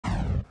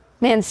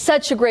Man,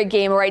 such a great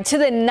game. All right, to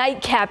the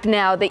nightcap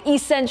now. The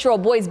East Central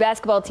boys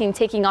basketball team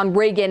taking on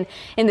Reagan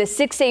in the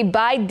 6A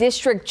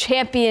by-district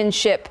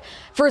championship.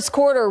 First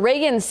quarter,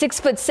 Reagan's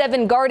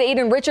 6'7" guard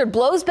Aiden Richard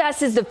blows past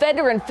his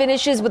defender and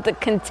finishes with the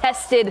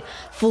contested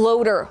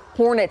floater.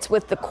 Hornets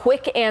with the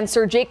quick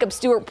answer. Jacob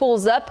Stewart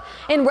pulls up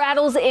and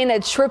rattles in a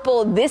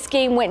triple. This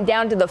game went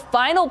down to the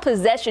final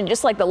possession,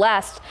 just like the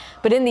last.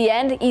 But in the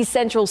end, East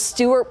Central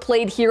Stewart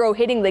played hero,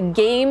 hitting the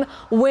game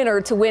winner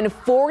to win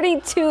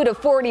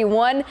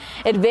 42-41,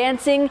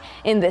 advancing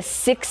in the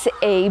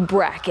 6A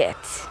bracket.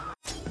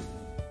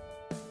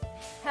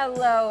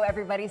 Hello,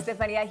 everybody.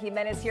 Stefania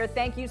Jimenez here.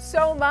 Thank you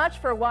so much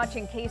for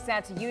watching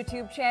KSAT's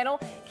YouTube channel.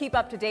 Keep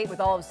up to date with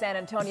all of San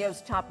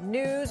Antonio's top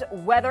news,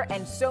 weather,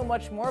 and so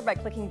much more by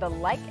clicking the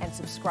like and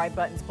subscribe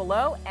buttons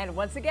below. And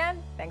once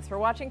again, thanks for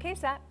watching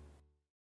KSAT.